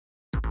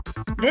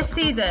This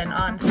season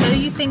on So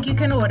You Think You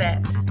Can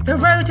Audit, the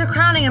road to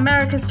crowning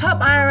America's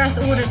top IRS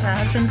auditor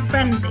has been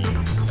frenzied.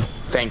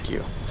 Thank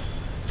you.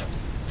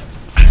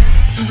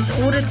 These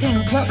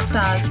auditing rock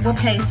stars were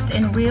placed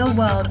in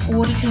real-world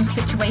auditing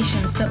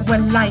situations that were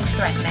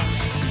life-threatening.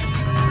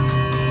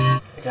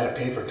 I got a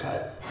paper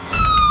cut.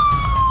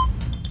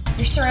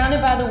 You're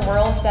surrounded by the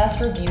world's best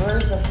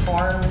reviewers of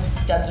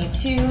Forms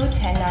W-2,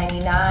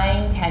 1099,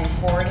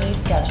 1040,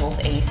 Schedules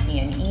A, C,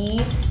 and E.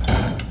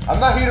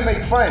 I'm not here to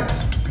make friends,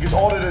 because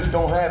auditors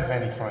don't have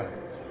any friends.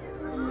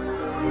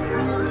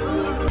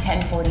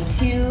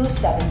 1042,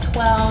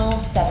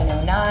 712,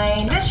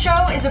 709. This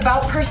show is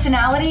about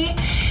personality,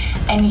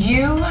 and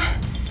you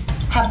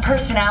have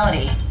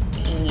personality.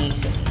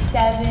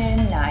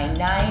 8857,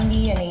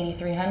 990, and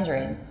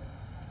 8300.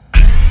 I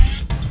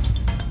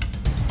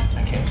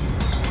can't do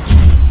this.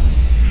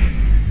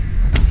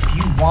 If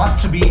you want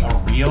to be a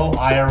real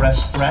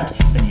IRS threat,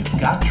 then you've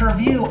got to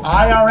review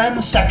IRM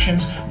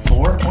sections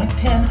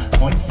 4.10,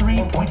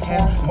 .3,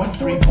 .10,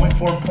 .3,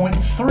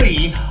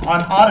 .4.3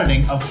 on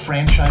auditing of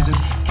franchises,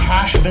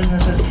 cash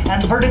businesses,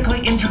 and vertically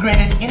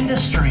integrated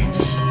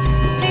industries.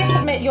 Please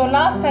submit your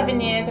last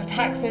 7 years of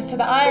taxes to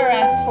the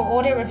IRS for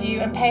audit review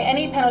and pay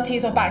any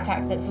penalties or back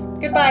taxes.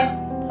 Goodbye.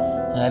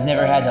 I've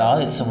never had to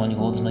audit someone who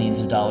holds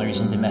millions of dollars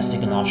in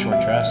domestic and offshore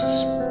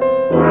trusts.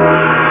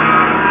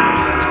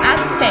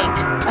 At Stake,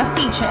 a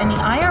feature in the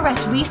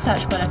IRS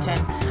Research Bulletin,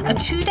 a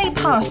 2-day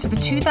pass to the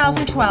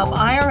 2012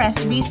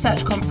 IRS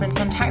Research Conference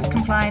on Tax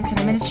Compliance and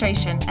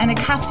Administration, and a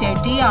Casio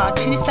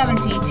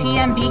DR270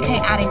 TMBK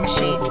adding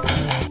machine.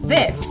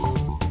 This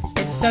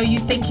is So You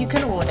Think You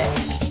Can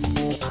Audit.